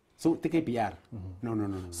 So take KPR.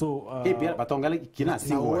 No. So KPR batongale kina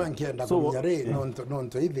si wa. So kunyare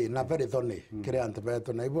nonto hivi na very thone kire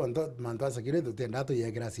antebeto na ibo ndo manto security tutenda to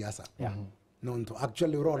ye siasa. Nonto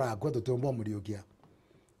actually urora kwa tutombo muriukia.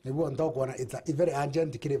 Ibo ndo kuona it's a very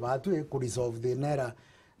urgent kire batu ku resolve the nera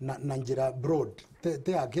na njira broad.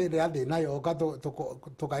 Te akere ade nayo kato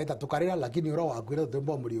tukaita tukarira lakini uro wakwira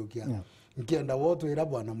tutombo muriukia. Nkienda wotu ira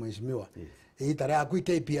bwana mheshimiwa. Itare akui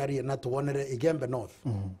KPR na tuonere Igembe North.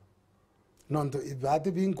 Nonto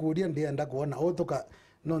ibati binkuria ndienda kuona otoka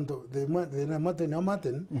nonto the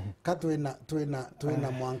maten katwena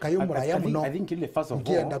mwanka yumura ya muno. I think ile first of all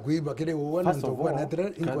kienda kuiba kile uona nonto bwana tre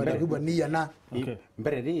inkwenda kuiba ni yana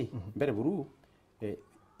mbere buru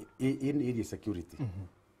in area security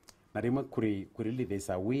na rima kuri there's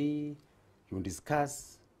a way you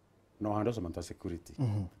discuss no handle some security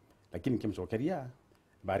lakini kimchokeria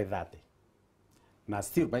bare dhate na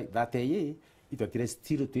still by that ye ito tire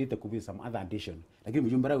still to it could be some other addition lakini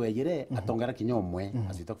mjumbara wejere atongera kinyomwe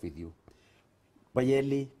as we talk with you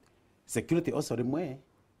bayeli security also remwe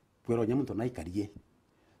kwero nyamuntu na ikarie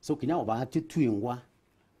so kinyawo ba twingwa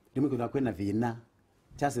rimwe kuda kwena thina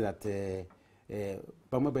just that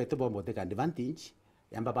bamwe beto bombo take advantage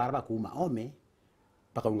yamba baraba kuma ome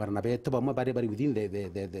bakaungana na beto bamwe bari within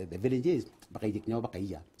the villages bakaikinyawo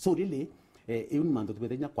bakaiya so really even mando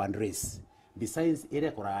tubetenya kwa address besides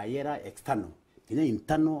area korayera external kenya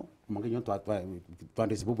internal mangenyo to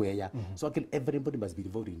address bubu ya so everybody must be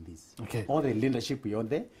involved in this all the leadership beyond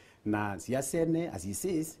there na siasene as he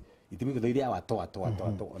says itimiko doiria wato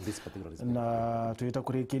on this particular respect na tuita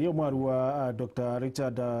kurikiria mwaru wa Dr.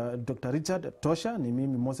 Richard Tosha ni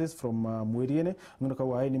mimi Moses from Mweriene ngoka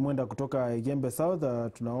wa ni mwenda kutoka Igembe South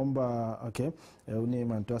tunaomba uni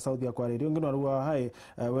manto South ya kwa radio ngino wa hai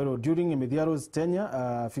wero during Mithiaro's tenure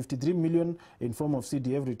 53 million in form of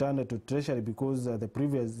CDF returned to treasury because the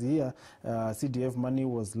previous year CDF money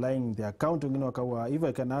was lying in the account ngino kwa if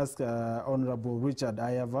I can ask Honorable Richard,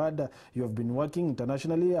 I have heard you have been working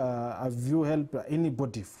internationally have you helped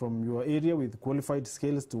anybody from your area with qualified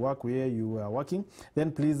skills to work where you are working?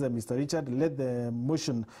 Then please, Mr. Richard, let the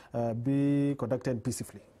motion be conducted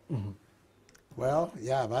peacefully. Well,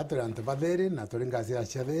 yeah, baturi antobadere na turinga siasa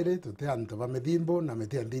chere tute antobamedimbo na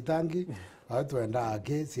metia nditangi watu enda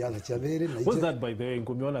ake siasa chere na what's that by the way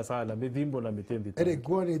nkumiona sana medimbo na metia nditangi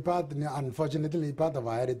ni part unfortunately part of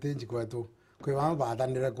our heritage kwetu kwa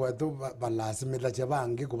batanira kwetu balasimila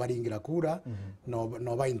chabangi kubaringira kura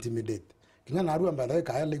no ba intimidate kinya narua mbele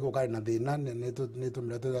kaya liko kai na thina netu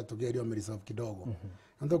mlete tugerio merisof kidogo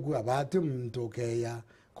ndo kwa bahati mtu keya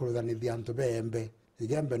kuruthanithia antu bembe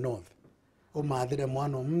Igembe North umathire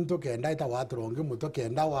mwana mtu kenda ita watu rongi muto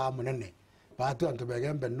kenda wa munene batu antu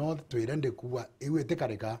begembe North twirende kuwa iwite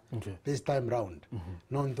karika this time round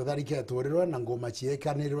no nto tharike turirwa na ngoma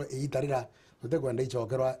ciekanirwa itarira tutekwenda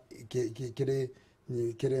ichokerwa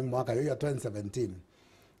kiri mwaka yo ya 2017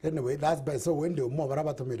 anyway that's by so when mo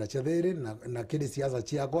baraba tumira chethiri na kiri siasa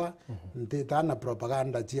chiakwa ntitana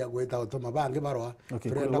propaganda chia gwita utuma bangi barwa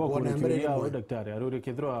turenda kuona mbere ya daktari aruri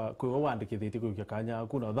kithirwa kwi wandikithiti kwi kanya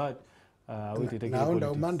kuna that witite na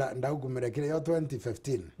unda umanda ndaugumirekire yo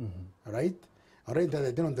 2015 right already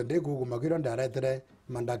the dino the kugumakiro ndaretere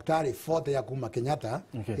mandaktari 40 ya kuma Kenyatta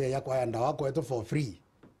ya kwa anda wako eto for free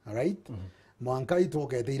alright mwanka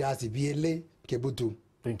itokete irasi biele kebutu.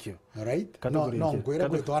 Thank you. All right. No, kwera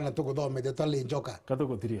kwetwana tukuthomete tali njoka.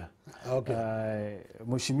 Katugutiria. Okay.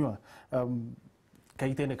 Mheshimiwa,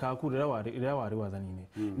 kaitene kaku rira wari wathanini.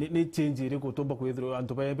 Ni change iri gutumba kwithirwa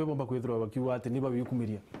antu baembe bomba kwithirwa bakiuga ati niba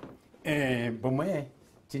bikumiria. Bomwe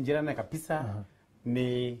chinjirana kabisa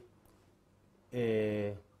ni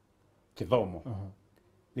kithomo.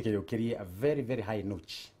 Nikiyokirie a very very high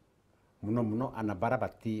notch. Muno anabara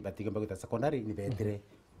batigomba kwita secondary ni betire.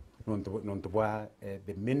 Non tubwa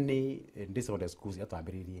the many secondary schools ya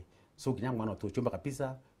tuambiririe so kinya mwana tu chumba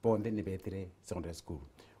kabisa bonde ni betire secondary school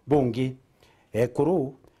bongi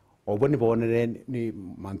kuru oboni bonere ni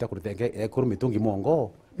manta kurutenge kuru mitungi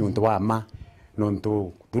mongo ni untu wa ma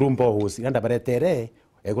nontu turumbo hosi anda baretere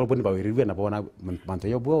kuru boni bawiriwe na bona manto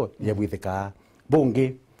yobwo yabwithika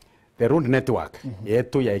bongi the road network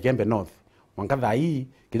yetu ya Igembe North mwangatha hii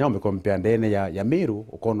kinya umekompea ndene ya Meru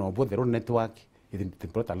ukono obwo the road network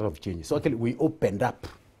it brought a lot of change. So actually we opened up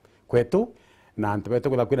kwetu na ntubeto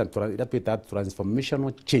kwa kwenda tuita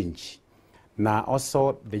transformational change na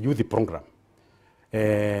also the youth program.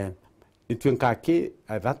 Itwenkake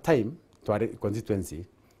at that time to our constituency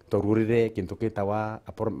to rurire kintu kitawa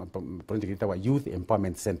project kitawa youth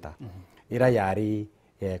empowerment center. Ira yari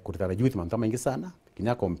kurita youth manto mengi sana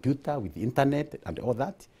kinya computer with internet and all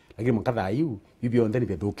that. Lakini mkadha ayu beyond then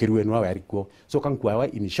bedokirwe nwa yariko. So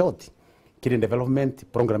kankwa in short kile development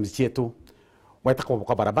programs chetu waita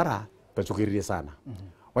kwa barabara tuchukiririe sana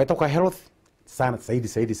waita kwa health sana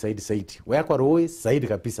zaidi waya kwa road zaidi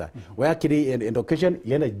kabisa waya kile education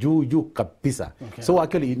yana juu kabisa so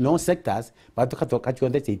actually no sectors but tukatoka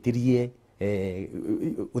chonde cheitirie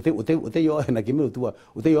ute yo na kimi utua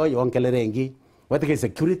ute yo yonkelengi waita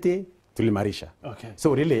security tulimarisha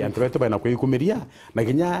so really antuwetu bana kwa ikumiria na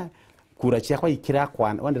kinya kura chia kwa ikira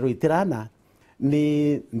kwa wandero itirana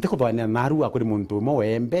ni ndikuthwania narua kuri muntu mo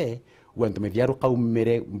wembe wentu methiaru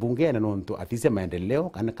kaumire mbunge na nontu atise maendeleo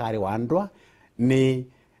kana kare wandwa ni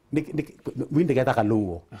winde geta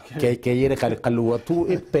kaluo ke yere kaluo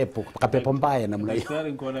tu ipepo kapepo mbaya na mna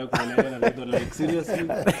daktari ngona na like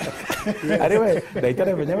seriously arewe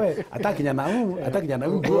daktari mwenyewe atakinya na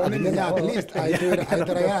ngo anya at least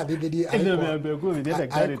aitara ya didi ile membe go ni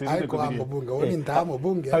daktari tete kwa mbunge oni ntamo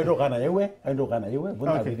bunge aindo kana yewe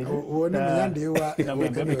bunda didi oni mnyandi wa na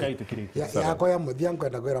membe kaitu kiriki ya kwa ya muthia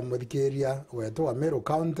kwenda kwera muthikiria wetu wa Meru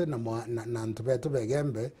County na ntubetu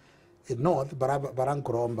begembe North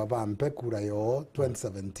barankuromba bampe kura yo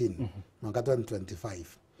 2017 mwaka 2025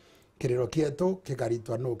 kiriro kietu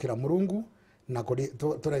kikaritwa no kira murungu na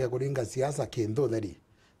tureke kuringa siasa kindu theri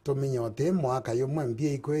tuminyote mwaka yo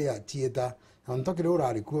mwambie ikwe ya tieta ontokire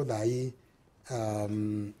urari ku thai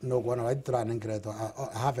no gwana wa trana ngreto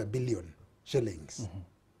half a billion shillings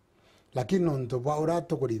lakini nonto ba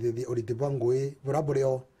urato kurithithia uritibwa ngui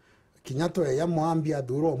burabureo kinyato ya mwambia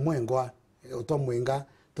duro mwengwa utomwenga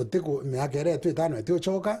tutiku miakere tu itano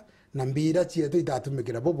etiochoka na mbira chietu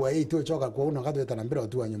itatumikira bobo etiochoka kwa una gatweta na mbira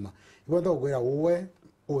tu anyuma ibondo kwira uwe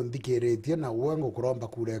undikiritie na uwe ngukuromba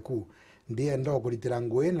kureku ndie ndo kuritira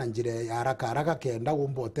ngui na njire ya haraka kenda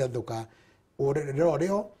gumbo tethuka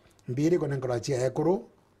urero mbiri kone ngora chia ekuru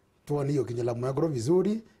tuoni yo kinyala mwegoro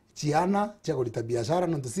vizuri chiana cha kurita biashara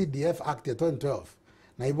no CDF Act ya 2012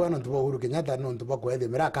 na ibwana ntuba Uhuru Kenyatta no ntuba kwethe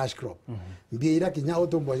mira cash crop mbira kinya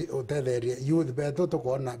utumbo utetherie youth beto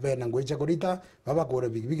tukona bena ngwicha kurita baba kore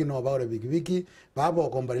bigibigi no ba ore bigibigi baba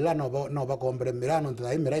kombarila no ba kombere mira no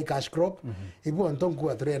ntuba mira cash crop ibwana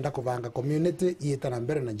ntonku atrenda kubanga community yitana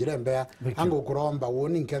mbere na jirembea ango kuromba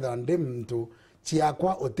woni nketha ndi mtu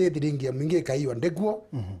chiakwa utetiringia mwingi kaiwa ndekuo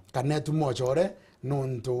kanetu mochore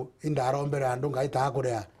nontu indarombere andu ngaita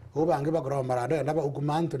kurea ubange bakuromba rado ndaba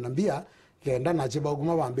ukumantu nambia kenda na chiba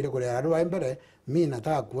ukuma bambire kurea rado embere mimi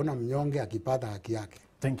nataka kuona mnyonge akipata haki yake.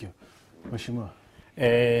 Thank you Mheshimiwa.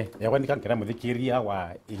 Yakwani kankira muthikiria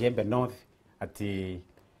wa Igembe North ati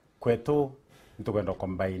kwetu nitugenda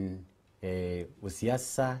combine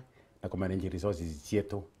usiasa na combine resources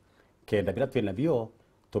cietu kenda bila twena bio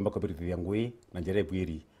tumba kubirithia ngui na njere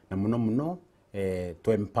bwiri na muno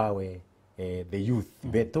to empower the youth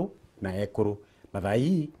beto na ekuru na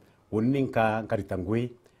thai uninka nkarita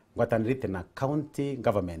ngui ngwatanirite na county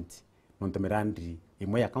government nontomerandi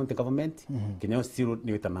imwe ya county government kinyo still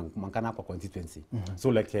ni witana mankana kwa constituency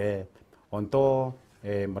so like onto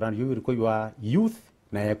marani yu ko youth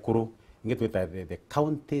na ekuru ngetweta the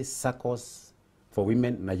county circles for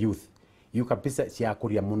women na youth yu kabisa cia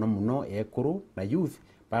kuria muno ekuru na youth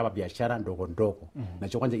baba biashara ndogo na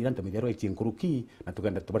cyo kwanja ila ntomithero ekinkuruki na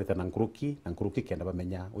tugenda tubarita na nkuruki kenda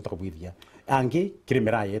bamenya utakubwithia angi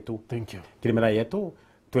kirimera yetu thank you kirimera yetu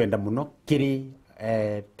twenda muno kiri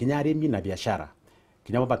kinyarimi na biashara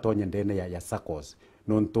kinyabo batonye ndene ya circles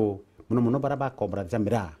nonto muno baraba kombra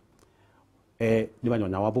jamira ni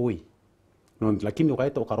banyonya wabui nonto lakini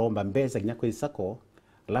ukaita ukaromba mbeza kinya kwa isako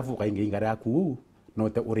alafu ukaingia ingara yaku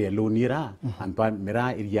note uri lonira antwa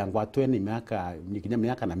mera iriangwa tweni miaka nikinya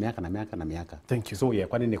miaka na miaka thank you so ye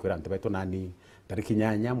kwani ne kwira ntabeto nani tariki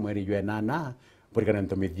nyanya mweri ywe nana burikana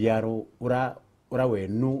ntomithiaro ura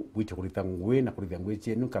wenu wite kurita ngwe na kurithia ngwe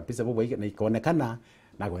chenu kabisa bobo na ikaonekana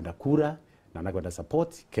na kwenda kura na kwenda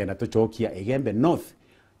support kena tuchokia Igembe North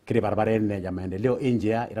kiri barabarene ya maendeleo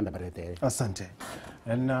injia iranda barete. Asante.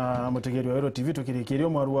 Na mutegeri wa WeruTV tukirikirio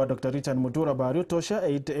mwaru wa Dr. Richard Mutura Bario tosha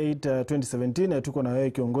 2017 tuko na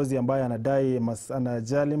wewe kiongozi ambaye anadai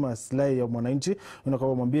anajali maslahi ya mwananchi.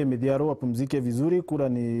 Unakawa mwambie midhiaro wapumzike vizuri, kura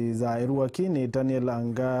ni za Eruaki. Ni Daniel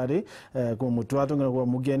Angari kwa Mutuato kwa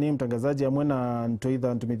mugeni mtangazaji amwe na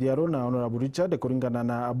Ntoitha Ntumidhiaro na Honorable Richard kuringana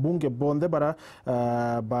na Ubunge bonde bara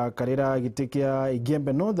bakarira gitikia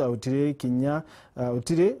Igembe North utire kinya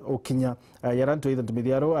utire okinya yarantoitha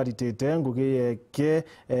Ntumidhiaro aritete ngugi ke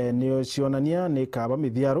niyo cionania ni kaba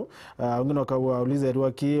midhiaro ngino kawa uliza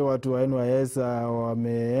Eruaki watu wa NYS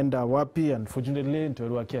wameenda wapi. Unfortunately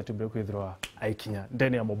Eruaki atubre kwithirwa aikinya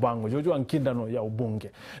ndani ya mubango jojo Nkindano ya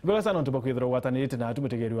Ubunge. Bila sana ntuba kwithirwa watanirite na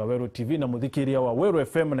atumetegeri wa WeruTV na muthikiria wa Weru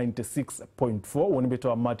FM 96.4 wonibeto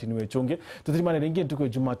wa Martin Wechonge tuthirimane ringi tuko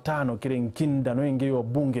Jumatano kire Nkindano ingi ya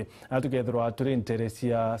Ubunge atukethirwa aturi interesi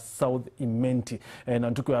ya South Imenti na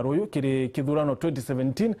ntuko ya Royo kire kithurano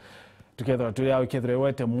 2017 tukethwa tuli au kethre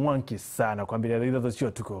wete mwanki sana kwambia thitha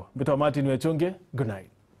cio tuko mbito Martin Wechonge. Good night.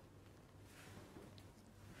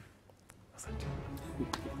 Asante.